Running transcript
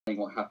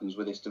what happens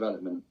with this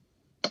development.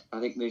 I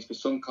think there needs to be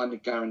some kind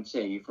of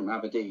guarantee from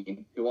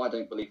Aberdeen, who I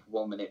don't believe for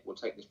 1 minute will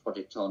take this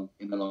project on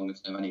in the longer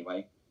term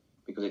anyway,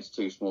 because it's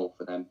too small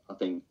for them. I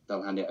think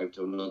they'll hand it over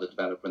to another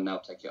developer and they'll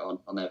take it on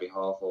their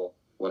behalf or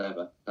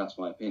whatever. That's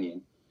my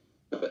opinion.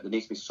 But there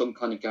needs to be some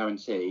kind of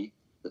guarantee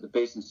that the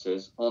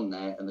businesses on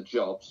there and the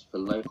jobs for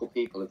local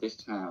people of this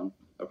town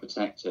are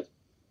protected.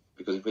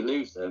 Because if we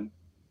lose them,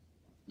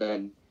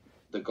 then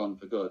they're gone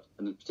for good.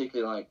 And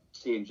particularly like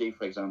T&G,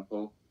 for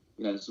example,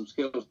 there's some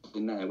skills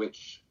in there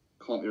which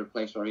can't be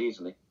replaced very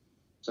easily.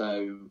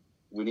 So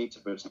we need to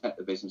protect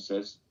the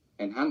businesses,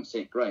 enhance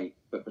it, great,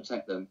 but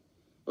protect them.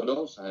 But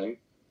also,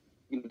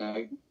 if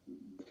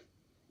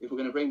we're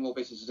going to bring more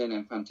businesses in,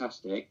 then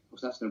fantastic,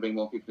 because that's going to bring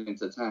more people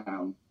into the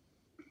town.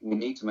 We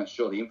need to make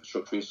sure the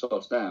infrastructure is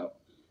sorted out.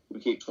 We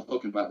keep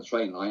talking about the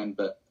train line,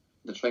 but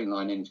the train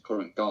line in its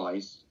current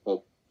guise,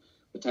 or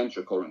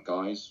potential current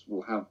guise,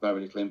 will have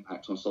very little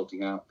impact on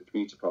sorting out the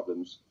commuter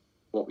problems.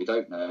 What we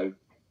don't know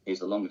is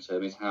the longer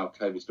term is how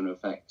COVID is going to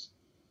affect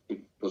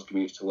people's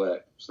commutes to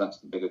work. So that's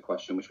the bigger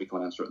question, which we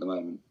can't answer at the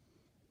moment.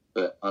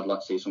 But I'd like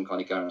to see some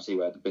kind of guarantee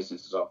where the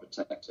businesses are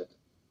protected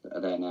that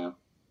are there now.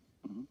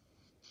 Mm-hmm.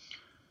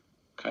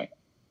 Okay.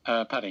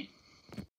 Paddy?